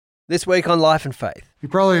This week on Life and Faith. You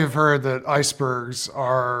probably have heard that icebergs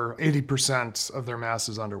are 80% of their mass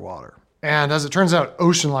is underwater. And as it turns out,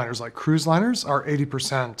 ocean liners like cruise liners are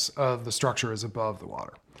 80% of the structure is above the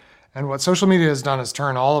water. And what social media has done is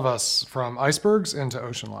turn all of us from icebergs into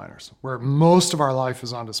ocean liners, where most of our life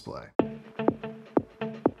is on display.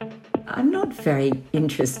 I'm not very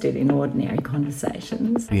interested in ordinary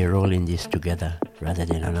conversations. We are all in this together rather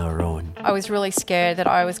than on our own. I was really scared that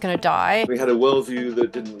I was going to die. We had a worldview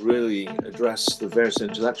that didn't really address the various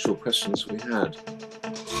intellectual questions we had.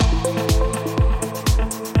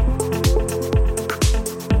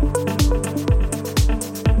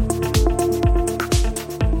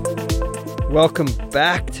 Welcome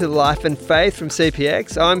back to Life and Faith from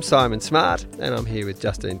CPX. I'm Simon Smart and I'm here with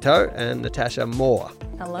Justine Toe and Natasha Moore.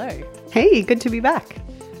 Hello. Hey, good to be back.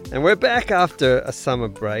 And we're back after a summer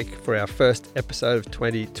break for our first episode of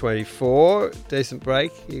 2024. Decent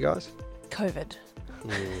break, you guys? COVID.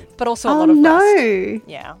 But also a lot of rest. No.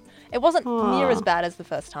 Yeah. It wasn't near as bad as the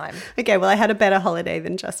first time. Okay, well, I had a better holiday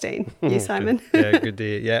than Justine. You, Simon? Yeah, good to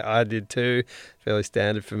hear. Yeah, I did too. Fairly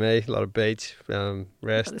standard for me. A lot of beach,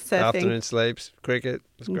 rest, afternoon sleeps, cricket.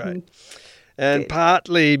 It was great. And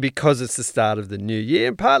partly because it's the start of the new year,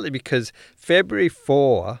 and partly because February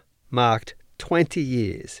 4 marked 20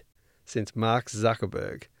 years since Mark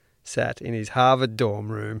Zuckerberg sat in his Harvard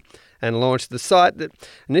dorm room and launched the site that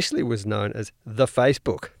initially was known as The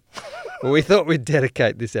Facebook. Well, we thought we'd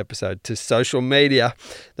dedicate this episode to social media,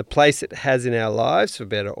 the place it has in our lives, for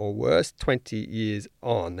better or worse, 20 years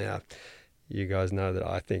on. Now, you guys know that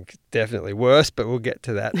I think definitely worse, but we'll get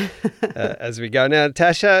to that as we go. Now,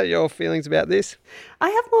 Natasha, your feelings about this? I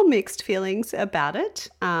have more mixed feelings about it.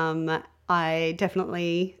 I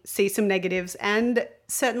definitely see some negatives, and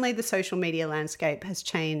certainly the social media landscape has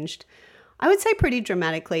changed, I would say pretty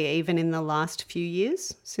dramatically, even in the last few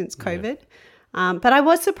years since COVID. But I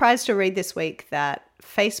was surprised to read this week that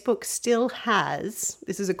Facebook still has,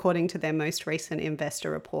 this is according to their most recent investor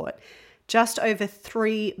report, just over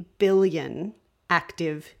 3 billion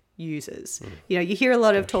active users. You know, you hear a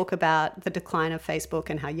lot of talk about the decline of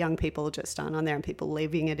Facebook and how young people just aren't on there and people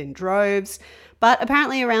leaving it in droves. But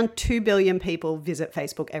apparently around 2 billion people visit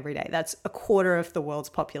Facebook every day. That's a quarter of the world's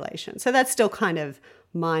population. So that's still kind of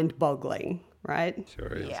mind-boggling, right?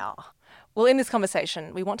 Sure is. Yeah. Well, in this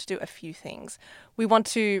conversation, we want to do a few things. We want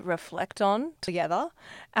to reflect on, together,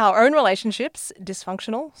 our own relationships,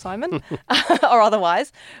 dysfunctional, Simon, or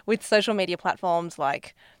otherwise, with social media platforms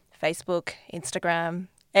like Facebook, Instagram,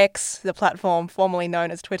 X, the platform formerly known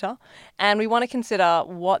as Twitter. And we want to consider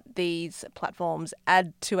what these platforms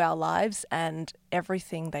add to our lives and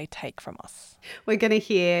everything they take from us. We're going to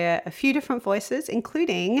hear a few different voices,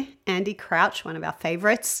 including Andy Crouch, one of our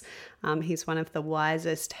favorites. He's one of the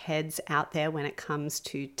wisest heads out there when it comes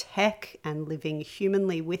to tech and living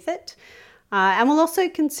humanly with it. And we'll also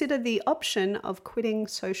consider the option of quitting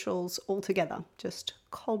socials altogether, just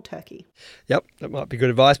cold turkey. Yep, that might be good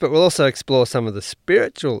advice, but we'll also explore some of the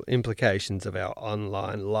spiritual implications of our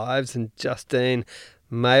online lives. And Justine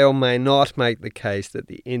may or may not make the case that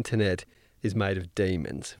the internet is made of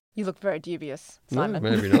demons. You look very dubious, Simon.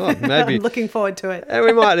 No, maybe not. Maybe. I'm looking forward to it. And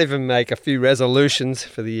we might even make a few resolutions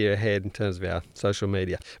for the year ahead in terms of our social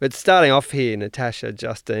media. But starting off here, Natasha,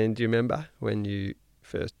 Justine, do you remember when you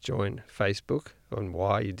first joined Facebook and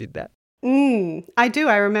why you did that? I do.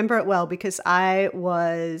 I remember it well because I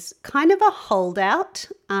was kind of a holdout.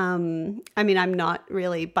 I mean, I'm not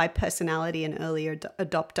really by personality an early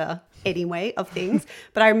adopter anyway of things,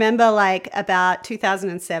 but I remember like about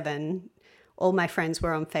 2007, all my friends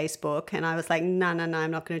were on Facebook and I was like, no,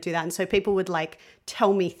 I'm not going to do that. And so people would like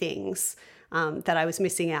tell me things that I was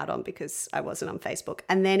missing out on because I wasn't on Facebook.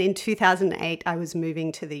 And then in 2008, I was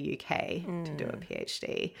moving to the UK to do a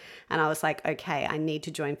PhD. And I was like, okay, I need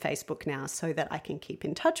to join Facebook now so that I can keep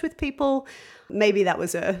in touch with people. Maybe that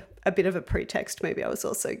was a bit of a pretext. Maybe I was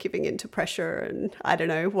also giving into pressure and, I don't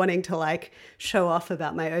know, wanting to like show off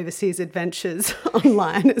about my overseas adventures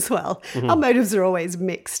online as well. Our motives are always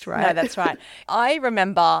mixed, right? No, that's right. I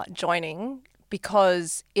remember joining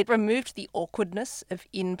because it removed the awkwardness of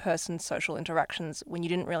in-person social interactions when you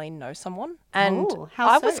didn't really know someone. And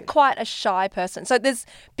I was quite a shy person. So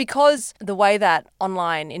because the way that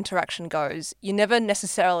online interaction goes, you never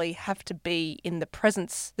necessarily have to be in the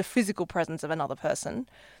physical presence of another person.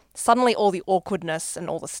 Suddenly all the awkwardness and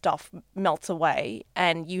all the stuff melts away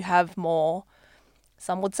and you have more,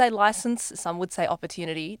 some would say license, some would say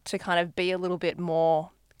opportunity to kind of be a little bit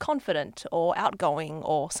more confident or outgoing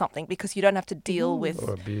or something because you don't have to deal with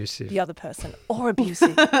or abusive. The other person. Or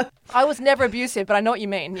abusive. I was never abusive, but I know what you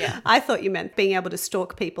mean, yeah. I thought you meant being able to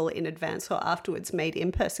stalk people in advance or afterwards made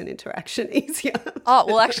in-person interaction easier. Oh,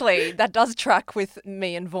 well, actually, that does track with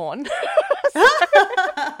me and Vaughn.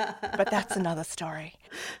 But that's another story.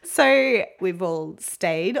 So we've all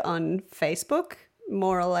stayed on Facebook,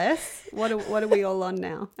 more or less. What are we all on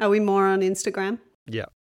now? Are we more on Instagram? Yeah.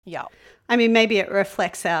 Yeah. I mean, maybe it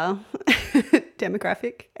reflects our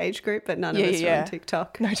demographic age group, but none of us are on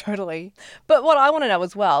TikTok. No, totally. But what I want to know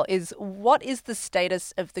as well is what is the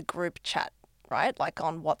status of the group chat, right? Like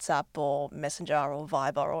on WhatsApp or Messenger or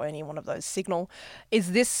Viber or any one of those Signal.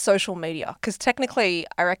 Is this social media? Because technically,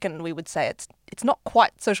 I reckon we would say it's not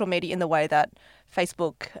quite social media in the way that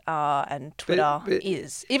Facebook and Twitter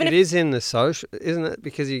is. It is in the social, isn't it?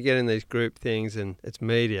 Because you get in these group things and it's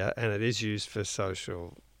media and it is used for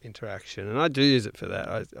social interaction. And I do use it for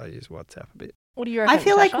that. I use WhatsApp a bit. What do you reckon, I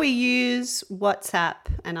feel Natasha? like we use WhatsApp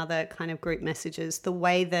and other kind of group messages the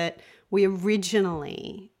way that we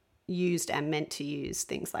originally used and meant to use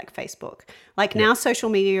things like Facebook. Like now social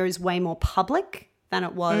media is way more public than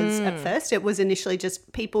it was at first. It was initially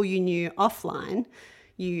just people you knew offline,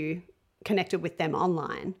 you connected with them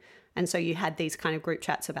online. And so you had these kind of group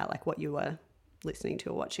chats about like what you were listening to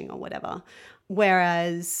or watching or whatever.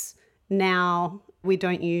 Whereas now we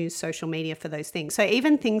don't use social media for those things. So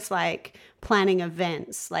even things like planning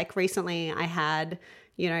events, like recently I had,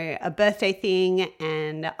 a birthday thing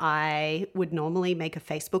and I would normally make a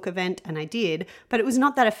Facebook event and I did, but it was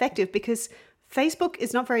not that effective because Facebook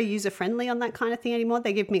is not very user-friendly on that kind of thing anymore.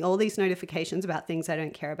 They give me all these notifications about things I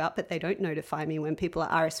don't care about, but they don't notify me when people are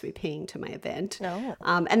RSVPing to my event. No.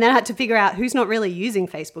 And then I had to figure out who's not really using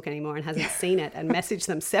Facebook anymore and hasn't seen it and message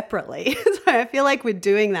them separately. So I feel like we're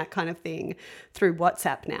doing that kind of thing through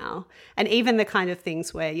WhatsApp now. And even the kind of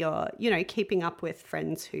things where you're, keeping up with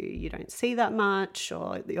friends who you don't see that much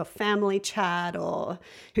or your family chat or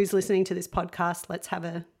who's listening to this podcast, let's have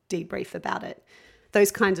a debrief about it. Those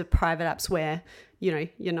kinds of private apps where, you're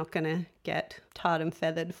not going to get tarred and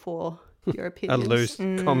feathered for your opinions. A loose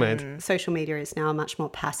comment. Social media is now a much more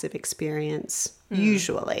passive experience,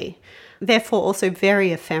 usually. Therefore, also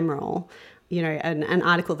very ephemeral. An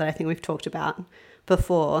article that I think we've talked about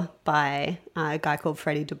before by a guy called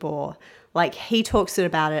Freddie DeBoer, like he talks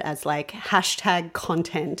about it as like hashtag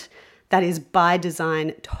content that is by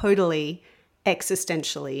design totally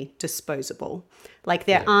existentially disposable. Like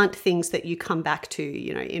there aren't things that you come back to,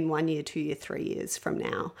 in 1 year, 2 year, 3 years from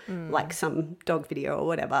now, like some dog video or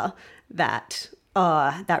whatever that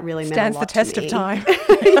really stands meant a lot the test to me. of time.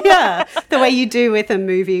 Yeah, the way you do with a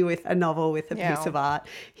movie, with a novel, with a piece of art.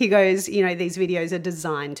 He goes, these videos are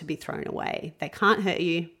designed to be thrown away. They can't hurt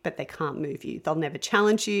you, but they can't move you. They'll never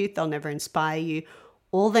challenge you. They'll never inspire you.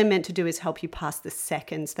 All they're meant to do is help you pass the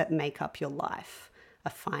seconds that make up your life,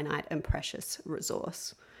 a finite and precious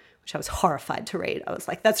resource, which I was horrified to read. I was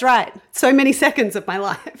like, that's right. So many seconds of my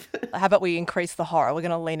life. How about we increase the horror? We're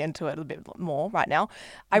going to lean into it a bit more right now.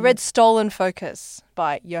 I read Stolen Focus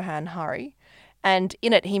by Johann Hari, and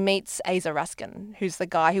in it he meets Asa Raskin, who's the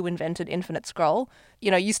guy who invented Infinite Scroll.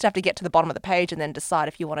 You used to have to get to the bottom of the page and then decide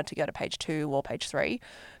if you wanted to go to page 2 or page 3.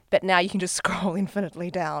 But now you can just scroll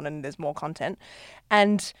infinitely down and there's more content.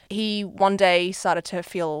 And he one day started to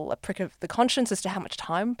feel a prick of the conscience as to how much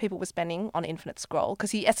time people were spending on Infinite Scroll,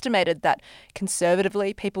 because he estimated that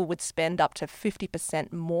conservatively people would spend up to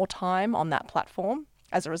 50% more time on that platform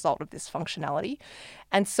as a result of this functionality.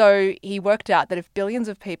 And so he worked out that if billions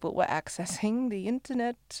of people were accessing the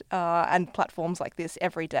internet and platforms like this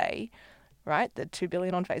every day, right, the 2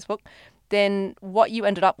 billion on Facebook, then what you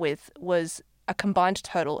ended up with was a combined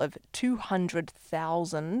total of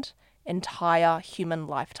 200,000 entire human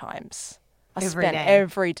lifetimes are spent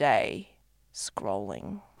every day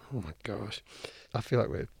scrolling. Oh my gosh. I feel like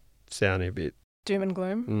we're sounding a bit doom and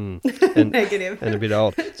gloom. And negative. And a bit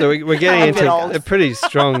old. So we're getting into pretty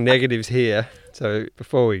strong negatives here. So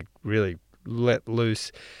before we really let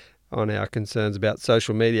loose on our concerns about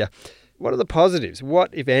social media, what are the positives?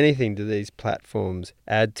 What, if anything, do these platforms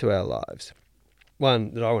add to our lives?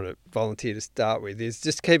 One that I want to volunteer to start with is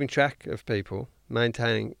just keeping track of people,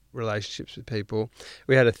 maintaining relationships with people.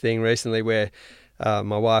 We had a thing recently where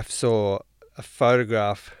my wife saw a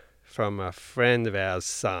photograph from a friend of ours'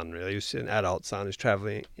 son, really. He was an adult son who's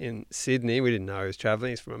travelling in Sydney. We didn't know he was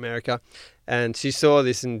travelling. He's from America. And she saw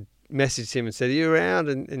this and messaged him and said, "Are you around?"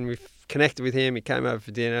 And we connected with him. He came over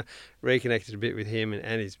for dinner, reconnected a bit with him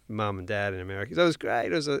and his mum and dad in America. So it was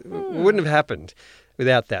great. It wouldn't have happened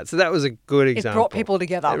without that. So that was a good example. It brought people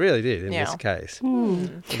together. It really did in this case.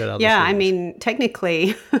 I mean,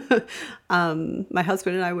 technically, my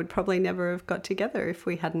husband and I would probably never have got together if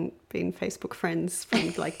we hadn't been Facebook friends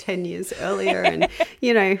from like 10 years earlier. And,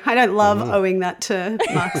 you know, I don't love owing that to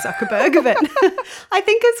Mark Zuckerberg, but I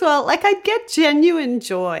think as well, like I get genuine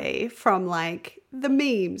joy from like the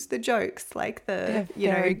memes, the jokes, like the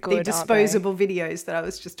disposable videos that I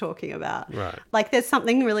was just talking about. Right. Like there's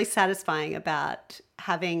something really satisfying about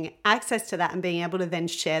having access to that and being able to then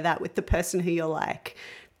share that with the person who you're like,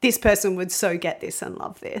 this person would so get this and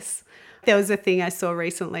love this. There was a thing I saw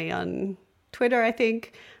recently on Twitter, I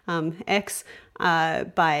think, X,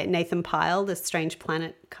 by Nathan Pyle, the Strange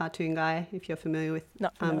Planet cartoon guy, if you're familiar with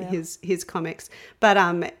his comics.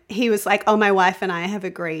 But he was like, oh, my wife and I have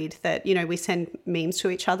agreed that, you know, we send memes to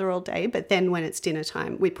each other all day, but then when it's dinner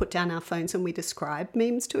time, we put down our phones and we describe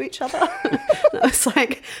memes to each other. I was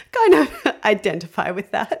like, kind of identify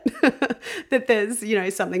with that, that there's, you know,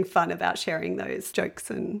 something fun about sharing those jokes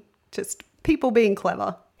and just people being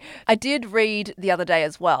clever. I did read the other day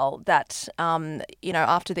as well that,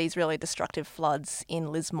 after these really destructive floods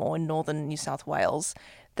in Lismore in northern New South Wales,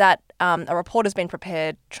 that a report has been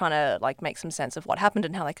prepared trying to like make some sense of what happened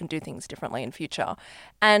and how they can do things differently in future.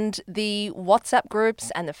 And the WhatsApp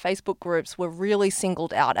groups and the Facebook groups were really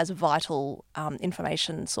singled out as vital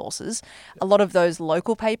information sources. A lot of those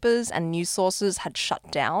local papers and news sources had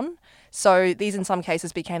shut down. So these in some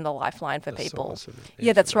cases became the lifeline for people.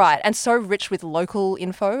 Yeah, that's right. And so rich with local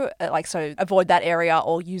info, so avoid that area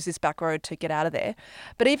or use this back road to get out of there.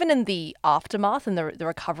 But even in the aftermath and the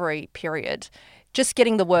recovery period, just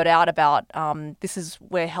getting the word out about this is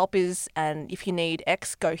where help is and if you need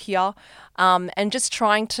X, go here. And just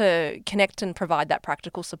trying to connect and provide that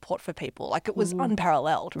practical support for people. Like it was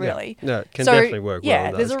unparalleled, really. Yeah. No, it can definitely work well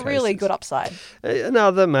in those there's a cases. really good upside.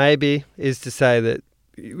 Another maybe is to say that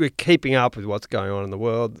we're keeping up with what's going on in the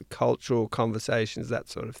world, the cultural conversations, that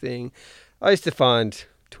sort of thing. I used to find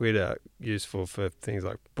Twitter useful for things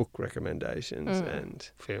like book recommendations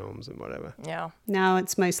and films and whatever. Yeah. Now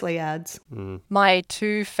it's mostly ads. My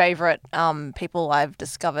two favourite people I've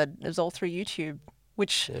discovered is all through YouTube,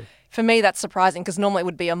 which for me that's surprising because normally it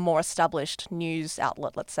would be a more established news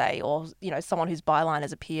outlet, let's say, or someone whose byline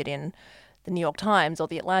has appeared in the New York Times or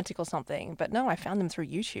the Atlantic or something. But no, I found them through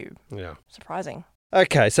YouTube. Yeah. Surprising.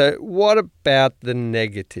 Okay, so what about the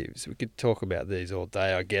negatives? We could talk about these all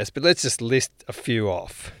day, I guess, but let's just list a few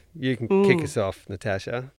off. You can kick us off,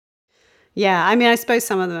 Natasha. Yeah, I mean, I suppose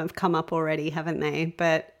some of them have come up already, haven't they?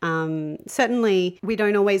 But certainly we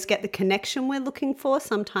don't always get the connection we're looking for.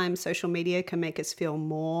 Sometimes social media can make us feel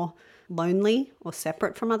more lonely or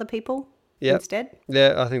separate from other people instead.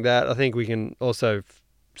 Yeah, I think we can also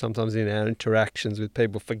sometimes in our interactions with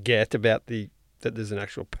people forget about that there's an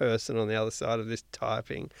actual person on the other side of this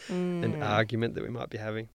typing and argument that we might be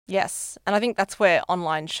having. Yes, and I think that's where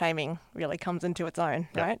online shaming really comes into its own,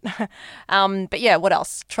 right? But yeah, what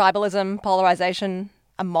else? Tribalism, polarization,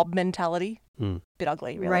 a mob mentality. Bit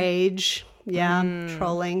ugly, really. Rage,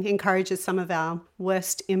 trolling, encourages some of our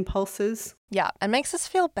worst impulses. Yeah, and makes us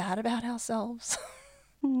feel bad about ourselves.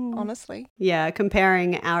 Honestly. Yeah,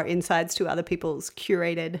 comparing our insides to other people's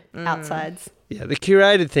curated outsides. Yeah, the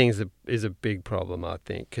curated thing is a big problem, I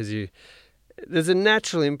think, because there's a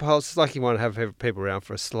natural impulse. It's like you want to have people around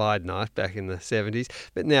for a slide night back in the 70s,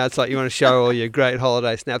 but now it's like you want to show all your great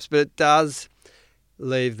holiday snaps, but it does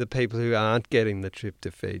leave the people who aren't getting the trip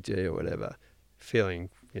to Fiji or whatever feeling,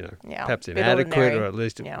 perhaps inadequate or at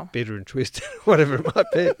least bitter and twisted, whatever it might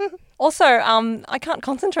be. Also, I can't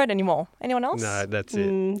concentrate anymore. Anyone else? No, that's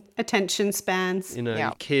it. Attention spans.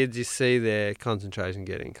 Kids, you see their concentration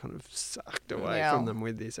getting kind of sucked away from them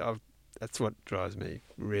with this. That's what drives me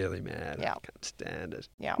really mad. I can't stand it.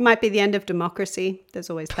 Yeah. Might be the end of democracy. There's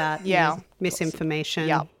always that. Misinformation.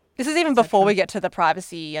 Yeah. This is even before we get to the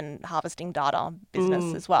privacy and harvesting data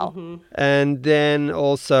business as well. Mm-hmm. And then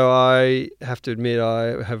also I have to admit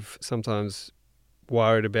I have sometimes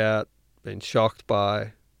worried about being shocked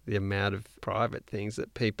by the amount of private things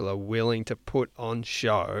that people are willing to put on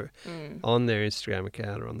show on their Instagram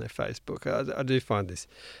account or on their Facebook. I do find this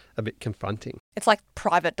a bit confronting. It's like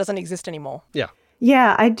private doesn't exist anymore. Yeah.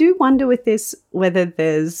 Yeah, I do wonder with this whether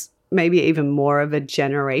there's maybe even more of a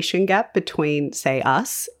generation gap between, say,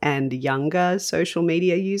 us and younger social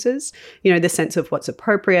media users. The sense of what's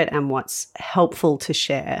appropriate and what's helpful to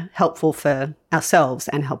share, helpful for ourselves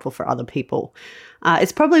and helpful for other people.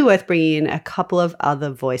 It's probably worth bringing in a couple of other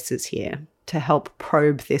voices here to help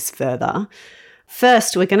probe this further.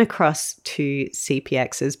 First, we're going to cross to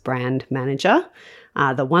CPX's brand manager,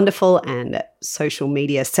 the wonderful and social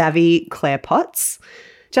media savvy Claire Potts.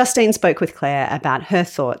 Justine spoke with Claire about her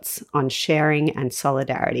thoughts on sharing and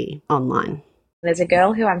solidarity online. There's a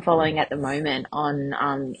girl who I'm following at the moment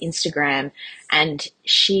on Instagram, and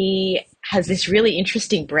she has this really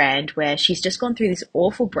interesting brand where she's just gone through this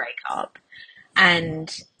awful breakup,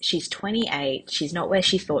 and she's 28. She's not where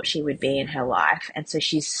she thought she would be in her life, and so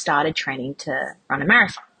she's started training to run a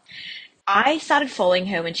marathon. I started following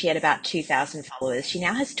her when she had about 2,000 followers. She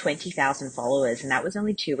now has 20,000 followers, and that was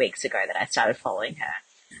only 2 weeks ago that I started following her.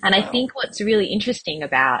 And I think what's really interesting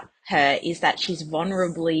about her is that she's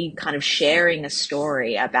vulnerably kind of sharing a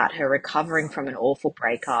story about her recovering from an awful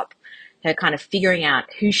breakup, her kind of figuring out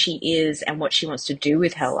who she is and what she wants to do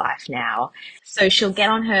with her life now. So she'll get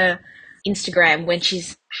on her Instagram when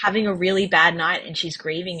she's having a really bad night and she's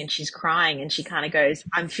grieving and she's crying, and she kind of goes,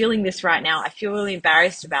 I'm feeling this right now. I feel really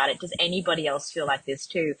embarrassed about it. Does anybody else feel like this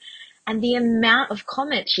too? And the amount of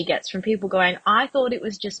comments she gets from people going, I thought it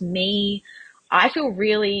was just me. I feel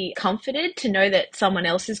really comforted to know that someone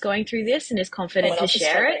else is going through this and is confident to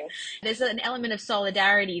share it. There's an element of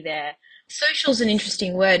solidarity there. Social's an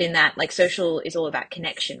interesting word in that, like, social is all about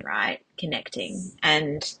connection, right? Connecting.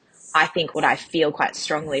 And I think what I feel quite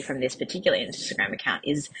strongly from this particular Instagram account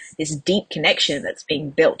is this deep connection that's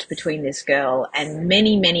being built between this girl and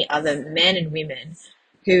many, many other men and women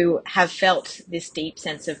who have felt this deep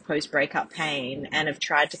sense of post-breakup pain and have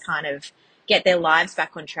tried to kind of get their lives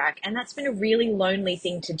back on track. And that's been a really lonely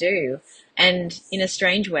thing to do. And in a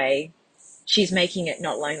strange way, she's making it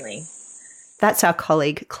not lonely. That's our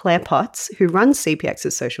colleague Claire Potts, who runs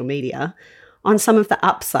CPX's social media, on some of the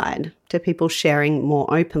upside to people sharing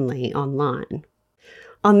more openly online.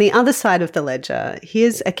 On the other side of the ledger,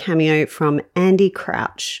 here's a cameo from Andy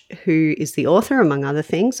Crouch, who is the author, among other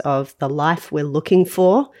things, of The Life We're Looking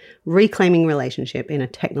For, Reclaiming Relationship in a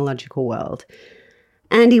Technological World.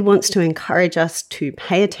 Andy wants to encourage us to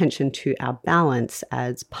pay attention to our balance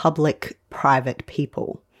as public-private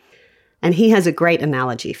people. And he has a great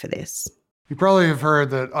analogy for this. You probably have heard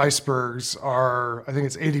that icebergs are, I think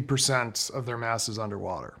it's 80% of their mass is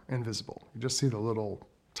underwater, invisible. You just see the little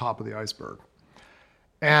top of the iceberg.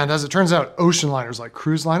 And as it turns out, ocean liners like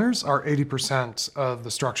cruise liners are 80% of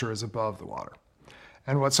the structure is above the water.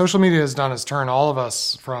 And what social media has done is turn all of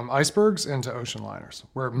us from icebergs into ocean liners,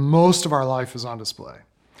 where most of our life is on display.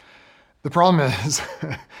 The problem is,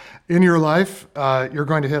 in your life, you're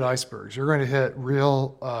going to hit icebergs. You're going to hit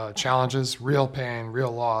real challenges, real pain,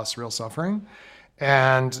 real loss, real suffering.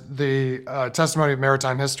 And the testimony of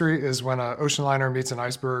maritime history is when an ocean liner meets an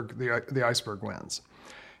iceberg, the iceberg wins.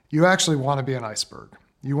 You actually want to be an iceberg.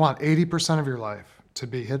 You want 80% of your life to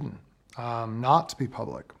be hidden, not to be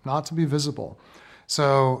public, not to be visible.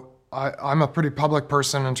 So I'm a pretty public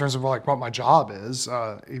person in terms of like what my job is,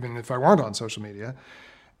 even if I weren't on social media.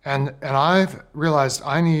 And I've realized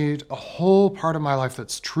I need a whole part of my life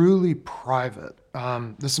that's truly private.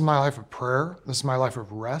 This is my life of prayer. This is my life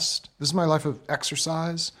of rest. This is my life of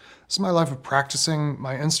exercise. This is my life of practicing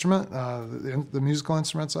my instrument, the musical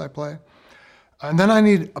instruments I play. And then I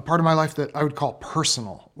need a part of my life that I would call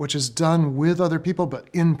personal, which is done with other people, but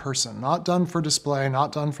in person, not done for display,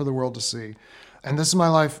 not done for the world to see. And this is my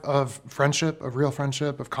life of friendship, of real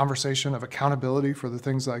friendship, of conversation, of accountability for the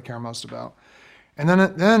things that I care most about. And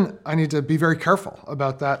then I need to be very careful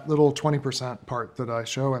about that little 20% part that I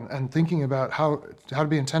show and thinking about how to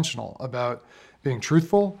be intentional about being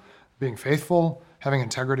truthful, being faithful, having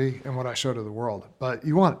integrity in what I show to the world. But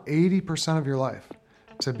you want 80% of your life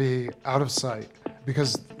to be out of sight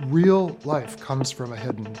because real life comes from a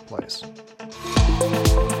hidden place.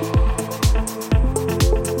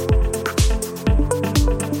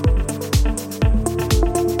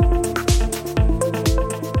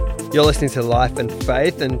 You're listening to Life and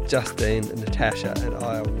Faith, and Justine, Natasha and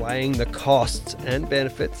I are weighing the costs and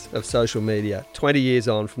benefits of social media 20 years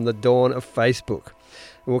on from the dawn of Facebook.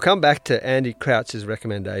 And we'll come back to Andy Crouch's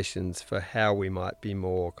recommendations for how we might be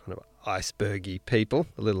more kind of icebergy people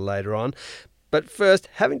a little later on. But first,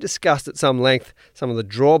 having discussed at some length some of the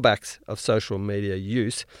drawbacks of social media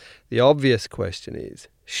use, the obvious question is,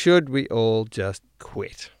 should we all just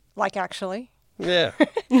quit? Like actually? Yeah.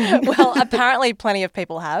 Well, apparently plenty of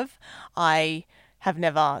people have. I have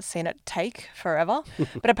never seen it take forever.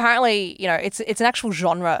 But apparently, you know, it's an actual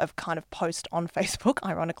genre of kind of post on Facebook,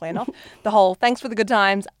 ironically enough. The whole, thanks for the good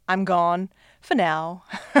times, I'm gone for now.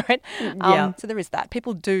 Right? Yeah. So there is that.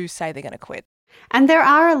 People do say they're going to quit. And there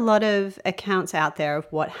are a lot of accounts out there of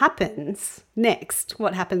what happens next,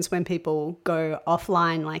 what happens when people go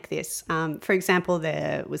offline like this. For example,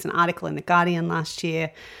 there was an article in The Guardian last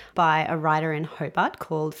year by a writer in Hobart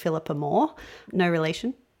called Philippa Moore, no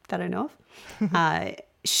relation that I know of.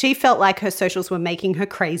 She felt like her socials were making her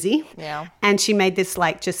crazy. Yeah. And she made this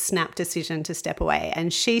just snap decision to step away.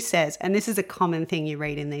 And she says, and this is a common thing you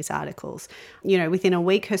read in these articles, within a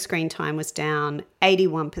week her screen time was down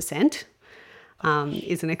 81%.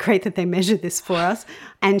 Isn't it great that they measured this for us?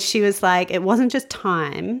 And she was like, it wasn't just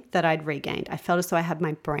time that I'd regained. I felt as though I had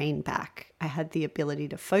my brain back. I had the ability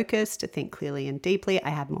to focus, to think clearly and deeply. I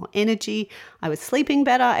had more energy. I was sleeping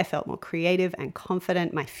better. I felt more creative and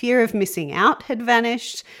confident. My fear of missing out had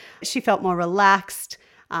vanished. She felt more relaxed.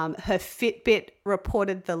 Her Fitbit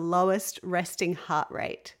reported the lowest resting heart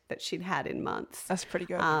rate that she'd had in months. That's pretty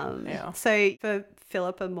good. So for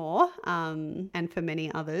Philippa Moore and for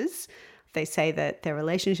many others, they say that their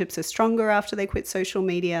relationships are stronger after they quit social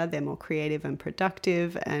media. They're more creative and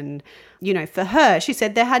productive. And, for her, she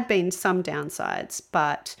said there had been some downsides,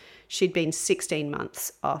 but she'd been 16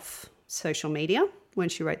 months off social media when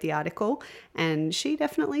she wrote the article. And she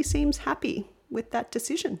definitely seems happy with that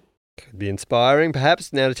decision. Could be inspiring,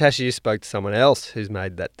 perhaps. Now, Natasha, you spoke to someone else who's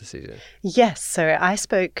made that decision. Yes. So I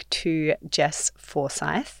spoke to Jess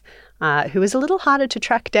Forsyth, who is a little harder to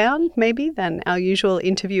track down maybe than our usual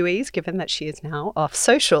interviewees, given that she is now off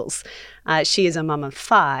socials. She is a mum of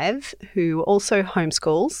 5 who also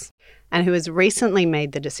homeschools and who has recently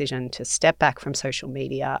made the decision to step back from social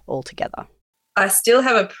media altogether. I still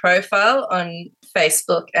have a profile on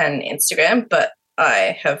Facebook and Instagram, but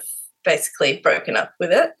I have basically broken up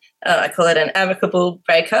with it. I call it an amicable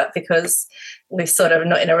breakup because we're sort of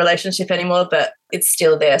not in a relationship anymore, but it's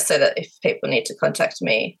still there so that if people need to contact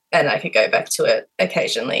me, and I could go back to it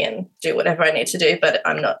occasionally and do whatever I need to do, but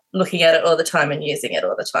I'm not looking at it all the time and using it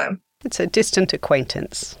all the time. It's a distant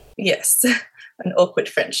acquaintance. Yes, an awkward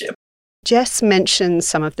friendship. Jess mentions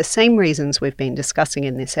some of the same reasons we've been discussing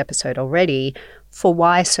in this episode already for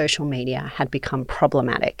why social media had become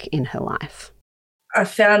problematic in her life. I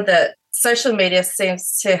found that social media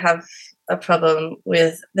seems to have a problem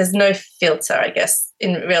with, there's no filter, I guess.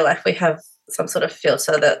 In real life, we have some sort of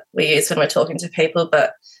filter that we use when we're talking to people,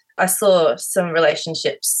 but I saw some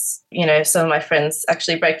relationships, some of my friends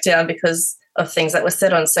actually break down because of things that were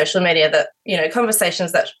said on social media that,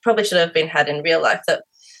 conversations that probably should have been had in real life, that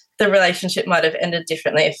the relationship might have ended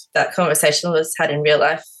differently if that conversation was had in real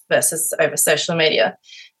life versus over social media.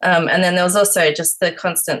 And then there was also just the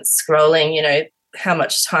constant scrolling, how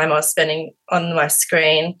much time I was spending on my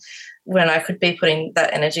screen when I could be putting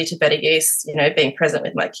that energy to better use, being present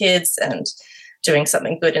with my kids and doing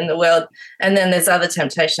something good in the world. And then there's other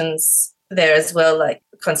temptations there as well, like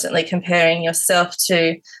constantly comparing yourself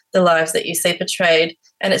to the lives that you see portrayed.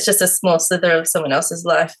 And it's just a small slither of someone else's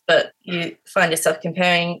life, but you find yourself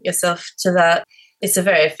comparing yourself to that. It's a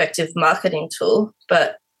very effective marketing tool,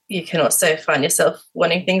 but you can also find yourself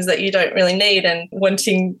wanting things that you don't really need and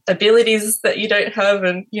wanting abilities that you don't have.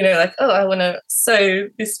 And, I want to sew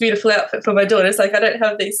this beautiful outfit for my daughter. It's like, I don't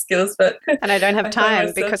have these skills, but... And I don't have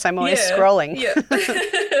time because I'm always scrolling.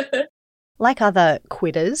 Yeah. Like other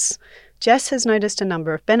quitters, Jess has noticed a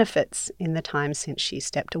number of benefits in the time since she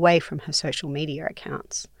stepped away from her social media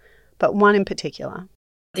accounts, but one in particular.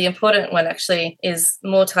 The important one actually is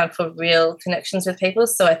more time for real connections with people.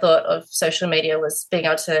 So I thought of social media was being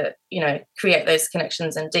able to, create those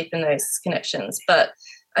connections and deepen those connections. But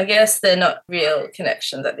I guess they're not real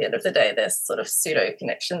connections at the end of the day. They're sort of pseudo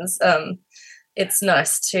connections. It's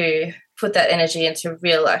nice to put that energy into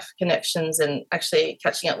real life connections and actually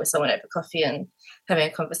catching up with someone over coffee and having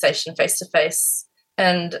a conversation face to face.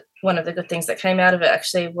 And one of the good things that came out of it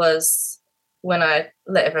actually was when I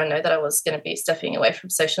let everyone know that I was going to be stepping away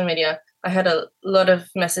from social media, I had a lot of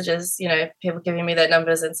messages, people giving me their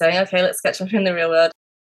numbers and saying, okay, let's catch up in the real world.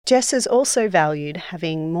 Jess has also valued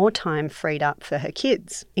having more time freed up for her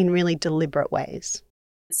kids in really deliberate ways.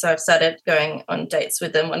 So I've started going on dates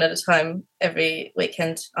with them one at a time. Every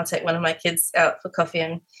weekend I'll take one of my kids out for coffee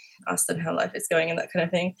and ask them how life is going and that kind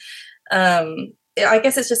of thing. I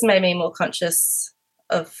guess it's just made me more conscious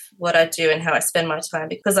of what I do and how I spend my time,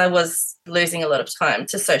 because I was losing a lot of time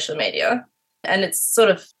to social media. And it's sort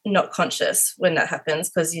of not conscious when that happens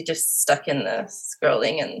because you're just stuck in the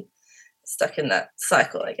scrolling and stuck in that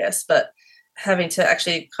cycle, I guess. But having to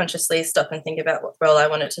actually consciously stop and think about what role I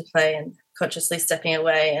wanted to play and consciously stepping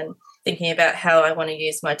away and thinking about how I want to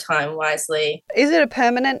use my time wisely. Is it a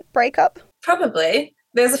permanent breakup? Probably.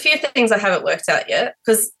 There's a few things I haven't worked out yet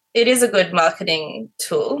because it is a good marketing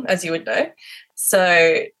tool, as you would know.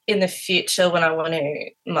 So in the future, when I want to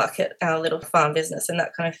market our little farm business and that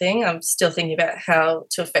kind of thing, I'm still thinking about how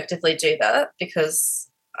to effectively do that, because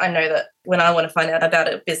I know that when I want to find out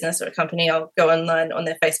about a business or a company, I'll go online on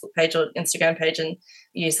their Facebook page or Instagram page and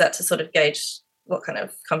use that to sort of gauge what kind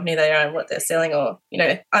of company they are and what they're selling. Or,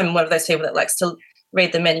 I'm one of those people that likes to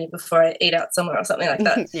read the menu before I eat out somewhere or something like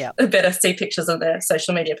that. Yeah. I better see pictures on their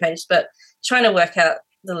social media page, but trying to work out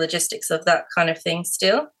the logistics of that kind of thing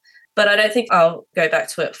still. But I don't think I'll go back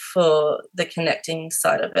to it for the connecting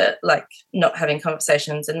side of it, like not having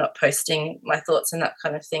conversations and not posting my thoughts and that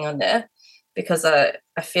kind of thing on there, because I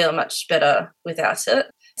feel much better without it.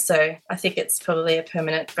 So I think it's probably a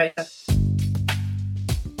permanent breakup.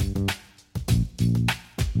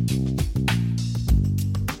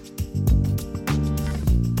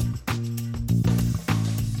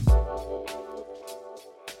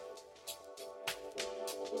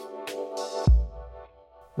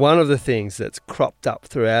 One of the things that's cropped up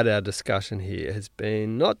throughout our discussion here has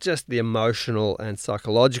been not just the emotional and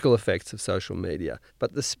psychological effects of social media,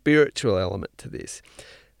 but the spiritual element to this.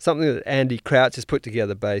 Something that Andy Crouch has put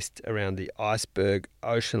together based around the iceberg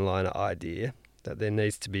ocean liner idea, that there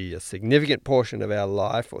needs to be a significant portion of our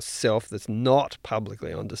life or self that's not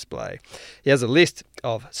publicly on display. He has a list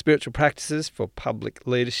of spiritual practices for public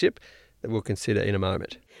leadership that we'll consider in a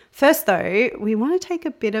moment. First, though, we want to take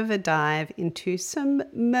a bit of a dive into some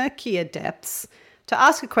murkier depths to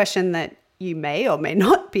ask a question that you may or may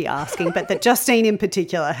not be asking, but that Justine in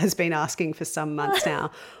particular has been asking for some months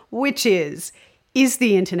now, which is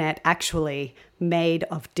the internet actually made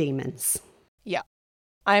of demons? Yeah.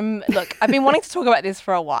 Look, I've been wanting to talk about this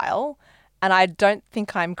for a while, and I don't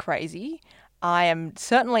think I'm crazy. I am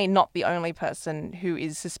certainly not the only person who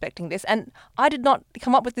is suspecting this. And I did not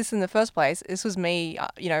come up with this in the first place. This was me,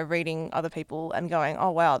 reading other people and going,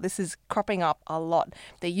 oh, wow, this is cropping up a lot.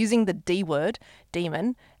 They're using the D word,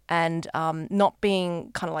 demon, and not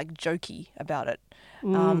being kind of like jokey about it.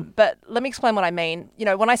 But let me explain what I mean.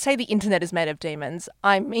 When I say the internet is made of demons,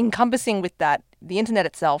 I'm encompassing with that the internet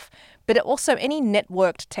itself, but also any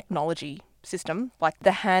networked technology system, like the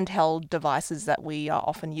handheld devices that we are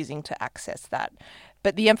often using to access that.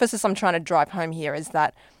 But the emphasis I'm trying to drive home here is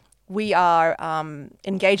that we are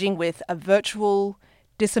engaging with a virtual,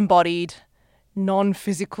 disembodied,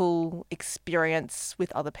 non-physical experience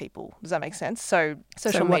with other people. Does that make sense? So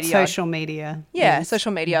social media. Social media. Yeah,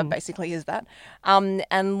 social media basically is that. And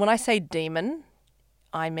when I say demon,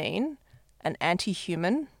 I mean an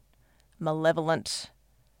anti-human, malevolent,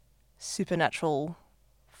 supernatural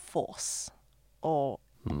force or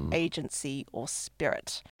agency or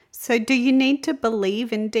spirit. So do you need to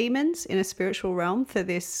believe in demons in a spiritual realm for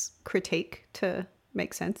this critique to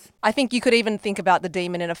make sense? I think you could even think about the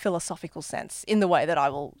demon in a philosophical sense in the way that I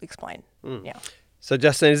will explain. Yeah. So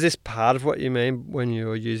Justine, is this part of what you mean when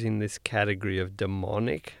you're using this category of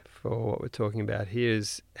demonic for what we're talking about here,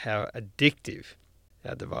 is how addictive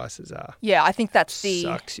our devices are? Yeah, I think that's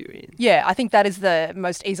sucks you in. Yeah, I think that is the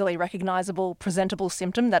most easily recognisable, presentable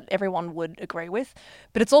symptom that everyone would agree with.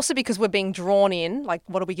 But it's also because we're being drawn in, like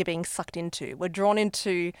what are we being sucked into? We're drawn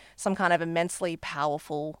into some kind of immensely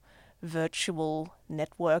powerful virtual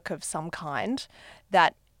network of some kind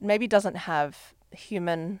that maybe doesn't have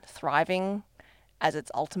human thriving as its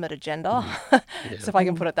ultimate agenda, so if I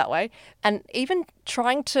can put it that way. And even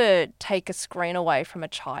trying to take a screen away from a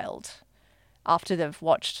child after they've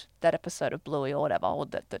watched that episode of Bluey or whatever, or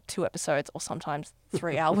the 2 episodes or sometimes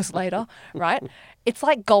 3 hours later, right? It's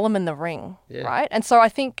like Gollum in the Ring, right? And so I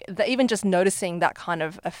think that even just noticing that kind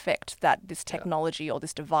of effect that this technology or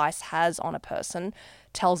this device has on a person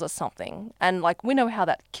tells us something. And like we know how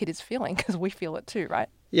that kid is feeling because we feel it too, right?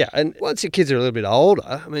 Yeah, and once your kids are a little bit older,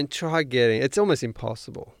 I mean, try getting, it's almost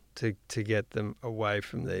impossible to get them away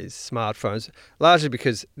from these smartphones, largely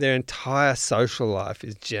because their entire social life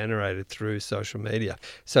is generated through social media.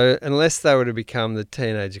 So unless they were to become the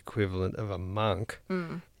teenage equivalent of a monk,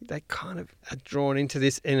 they kind of are drawn into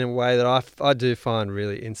this in a way that I do find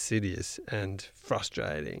really insidious and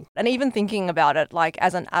frustrating. And even thinking about it, like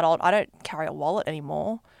as an adult, I don't carry a wallet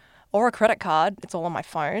anymore or a credit card. It's all on my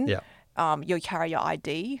phone. Yeah. You carry your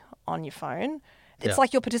ID on your phone. It's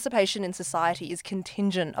like your participation in society is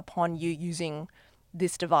contingent upon you using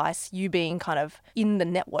this device, you being kind of in the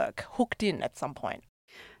network, hooked in at some point.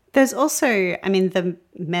 There's also, I mean, the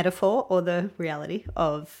metaphor or the reality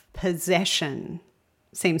of possession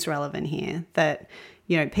seems relevant here, that,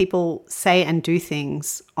 people say and do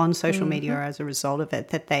things on social media as a result of it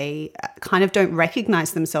that they kind of don't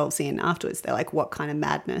recognize themselves in afterwards. They're like, what kind of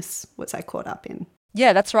madness was I caught up in?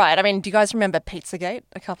 Yeah, that's right. I mean, do you guys remember Pizzagate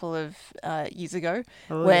a couple of years ago?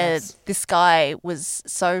 Where this guy was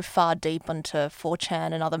so far deep into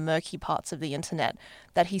 4chan and other murky parts of the internet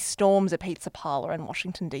that he storms a pizza parlor in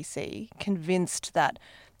Washington, D.C., convinced that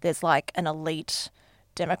there's like an elite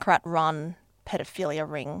Democrat-run pedophilia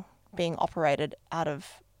ring being operated out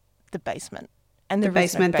of the basement. And the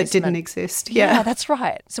basement that didn't exist. Yeah, that's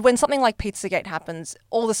right. So when something like Pizzagate happens,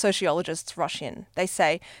 all the sociologists rush in. They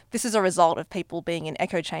say this is a result of people being in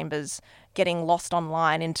echo chambers, getting lost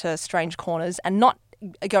online into strange corners and not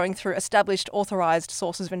going through established, authorized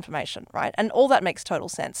sources of information, right? And all that makes total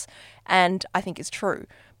sense and I think is true.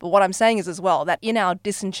 But what I'm saying is as well that in our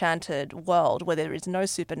disenchanted world where there is no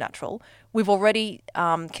supernatural, we've already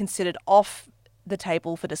considered off the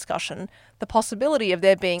table for discussion the possibility of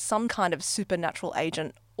there being some kind of supernatural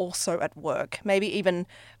agent also at work, maybe even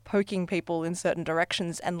poking people in certain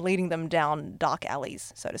directions and leading them down dark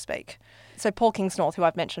alleys, so to speak. So Paul Kingsnorth, who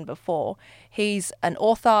I've mentioned before, he's an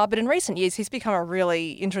author, but in recent years he's become a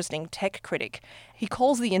really interesting tech critic. He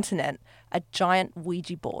calls the internet a giant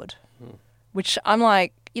Ouija board, which I'm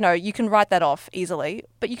like, you know, you can write that off easily,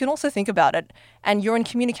 but you can also think about it and you're in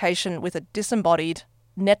communication with a disembodied,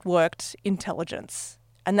 networked intelligence,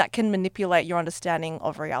 and that can manipulate your understanding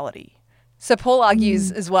of reality. So Paul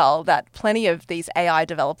argues as well that plenty of these AI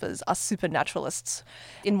developers are supernaturalists.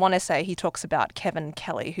 In one essay, he talks about Kevin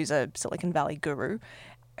Kelly, who's a Silicon Valley guru,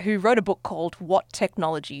 who wrote a book called What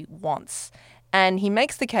Technology Wants. And he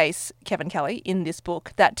makes the case, Kevin Kelly, in this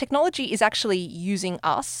book, that technology is actually using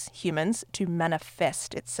us, humans, to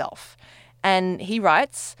manifest itself. And he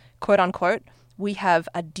writes, quote unquote, "We have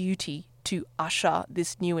a duty to usher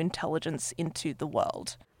this new intelligence into the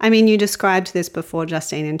world." I mean, you described this before,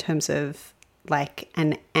 Justine, in terms of like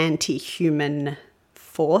an anti-human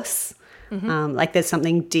force. Like there's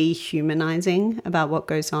something dehumanizing about what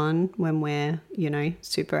goes on when we're, you know,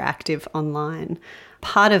 super active online.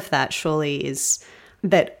 Part of that surely is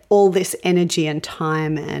that all this energy and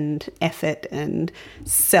time and effort and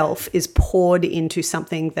self is poured into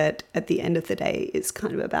something that at the end of the day is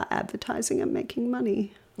kind of about advertising and making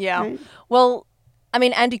money. Yeah. Right? Well, I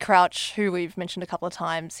mean, Andy Crouch, who we've mentioned a couple of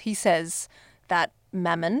times, he says that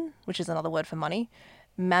mammon, which is another word for money,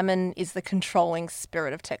 mammon is the controlling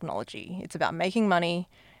spirit of technology. It's about making money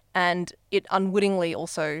and it unwittingly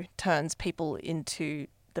also turns people into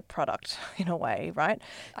the product in a way, right?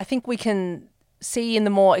 I think we can see in the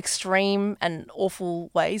more extreme and awful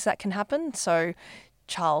ways that can happen. So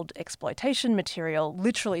child exploitation material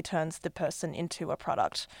literally turns the person into a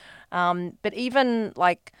product. But even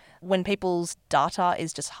like when people's data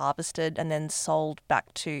is just harvested and then sold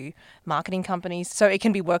back to marketing companies, so it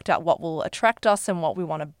can be worked out what will attract us and what we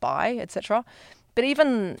want to buy, etc. But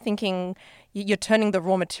even thinking you're turning the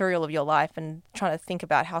raw material of your life and trying to think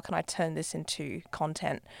about how can I turn this into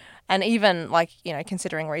content. And even like, you know,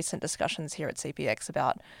 considering recent discussions here at CPX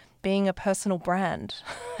about being a personal brand.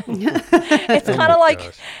 It's kind of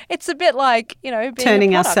like, it's a bit like, you know, being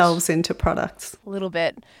turning ourselves into products. A little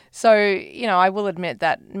bit. So, you know, I will admit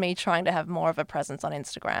that me trying to have more of a presence on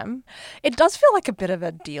Instagram, it does feel like a bit of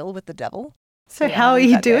a deal with the devil. So how are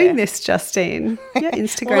you doing this, Justine? Yeah,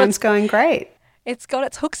 Instagram's going great. It's got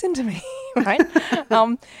its hooks into me, right?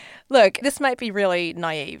 Look, this might be really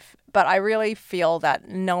naive, but I really feel that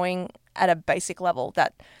knowing at a basic level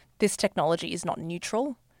that this technology is not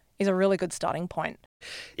neutral is a really good starting point.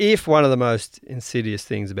 If one of the most insidious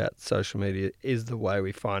things about social media is the way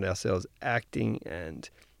we find ourselves acting and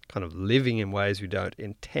kind of living in ways we don't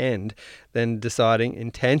intend, then deciding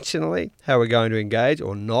intentionally how we're going to engage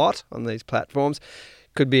or not on these platforms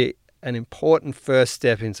could be an important first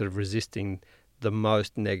step in sort of resisting the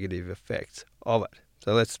most negative effects of it.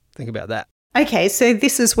 So let's think about that. Okay, so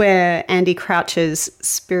this is where Andy Crouch's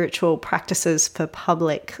spiritual practices for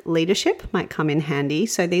public leadership might come in handy.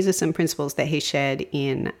 So these are some principles that he shared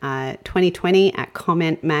in 2020 at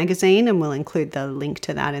Comment Magazine, and we'll include the link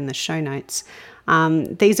to that in the show notes.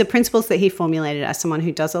 These are principles that he formulated as someone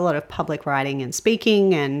who does a lot of public writing and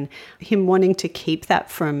speaking, and him wanting to keep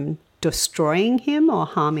that from destroying him or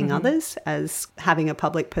harming others, as having a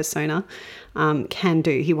public persona can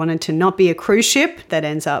do. He wanted to not be a cruise ship that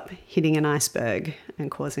ends up hitting an iceberg and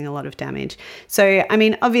causing a lot of damage. So, I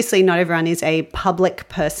mean, obviously not everyone is a public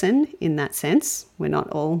person in that sense. We're not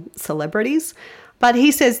all celebrities. But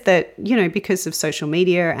he says that, you know, because of social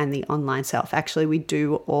media and the online self, actually we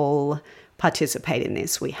do all participate in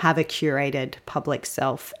this. We have a curated public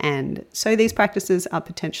self. And so these practices are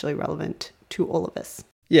potentially relevant to all of us.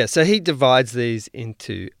 Yeah, so he divides these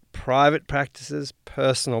into private practices,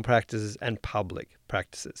 personal practices, and public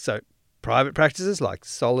practices. So private practices like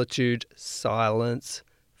solitude, silence,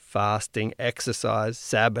 fasting, exercise,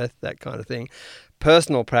 Sabbath, that kind of thing.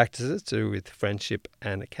 Personal practices to do with friendship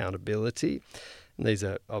and accountability. And these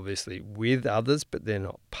are obviously with others, but they're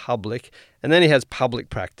not public. And then he has public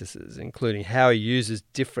practices, including how he uses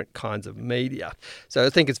different kinds of media. So I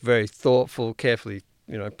think it's very thoughtful, carefully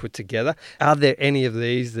put together. Are there any of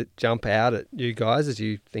these that jump out at you guys as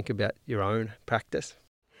you think about your own practice?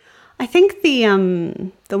 I think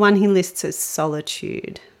the one he lists as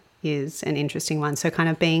solitude is an interesting one. So kind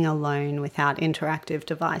of being alone without interactive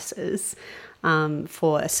devices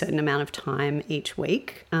for a certain amount of time each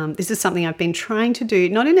week. This is something I've been trying to do,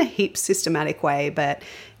 not in a heap systematic way, but,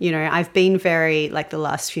 I've been very, the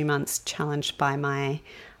last few months, challenged by my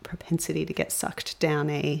propensity to get sucked down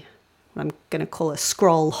what I'm going to call a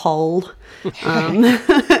scroll hole.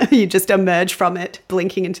 You just emerge from it,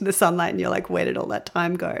 blinking into the sunlight, and you're like, where did all that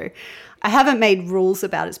time go? I haven't made rules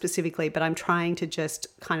about it specifically, but I'm trying to just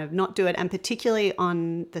kind of not do it, and particularly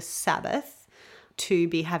on the Sabbath, to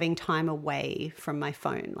be having time away from my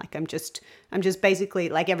phone. I'm just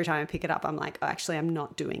basically, every time I pick it up, I'm like, oh, actually, I'm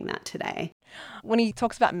not doing that today. When he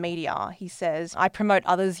talks about media, he says, I promote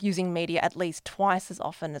others using media at least twice as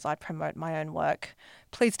often as I promote my own work.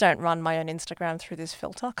 Please don't run my own Instagram through this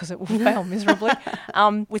filter because it will fail miserably.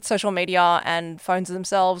 With social media and phones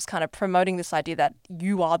themselves kind of promoting this idea that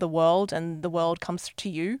you are the world and the world comes to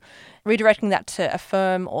you, redirecting that to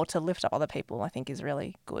affirm or to lift up other people, I think is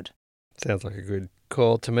really good. Sounds like a good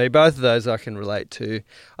call to me. Both of those I can relate to.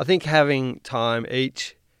 I think having time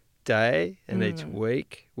each day and each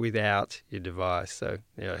week without your device. So,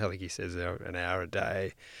 like he says, an hour a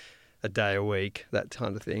day a week, that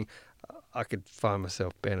kind of thing. I could find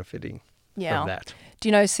myself benefiting from that. Do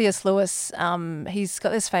you know C.S. Lewis? He's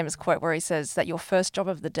got this famous quote where he says that your first job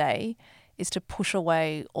of the day is to push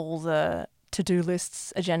away all the to-do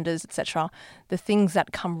lists, agendas, etc., the things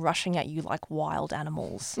that come rushing at you like wild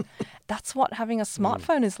animals. That's what having a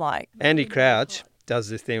smartphone is like. Andy Crouch does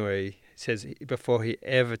this thing where he says before he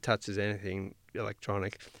ever touches anything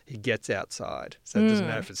electronic, he gets outside. So it doesn't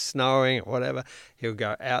matter if it's snowing or whatever, he'll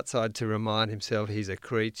go outside to remind himself he's a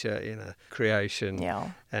creature in a creation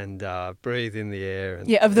and breathe in the air.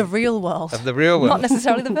 Of the real world. Of the real world. Not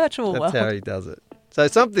necessarily the virtual world. That's how he does it. So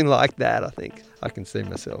something like that, I think, I can see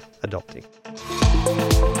myself adopting.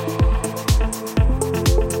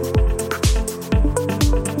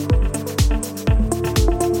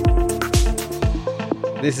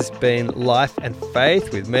 This has been Life and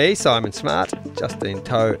Faith with me, Simon Smart, Justine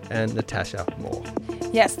Toe and Natasha Moore.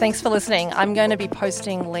 Yes, thanks for listening. I'm going to be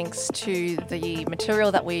posting links to the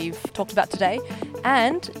material that we've talked about today.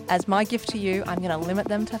 And as my gift to you, I'm going to limit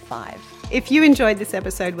them to 5. If you enjoyed this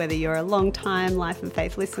episode, whether you're a long-time Life and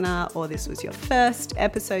Faith listener or this was your first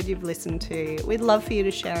episode you've listened to, we'd love for you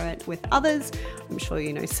to share it with others. I'm sure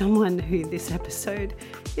you know someone who this episode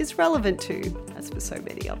is relevant to, as for so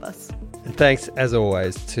many of us. And thanks, as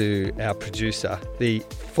always, to our producer, the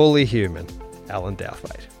fully human Alan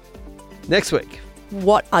Douthwaite. Next week.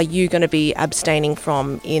 What are you going to be abstaining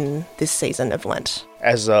from in this season of Lent?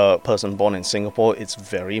 As a person born in Singapore, it's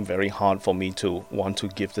very, very hard for me to want to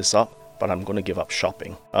give this up. But I'm going to give up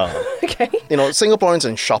shopping. Okay. Singaporeans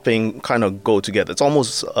and shopping kind of go together. It's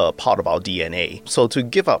almost part of our DNA. So to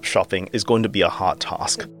give up shopping is going to be a hard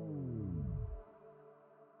task.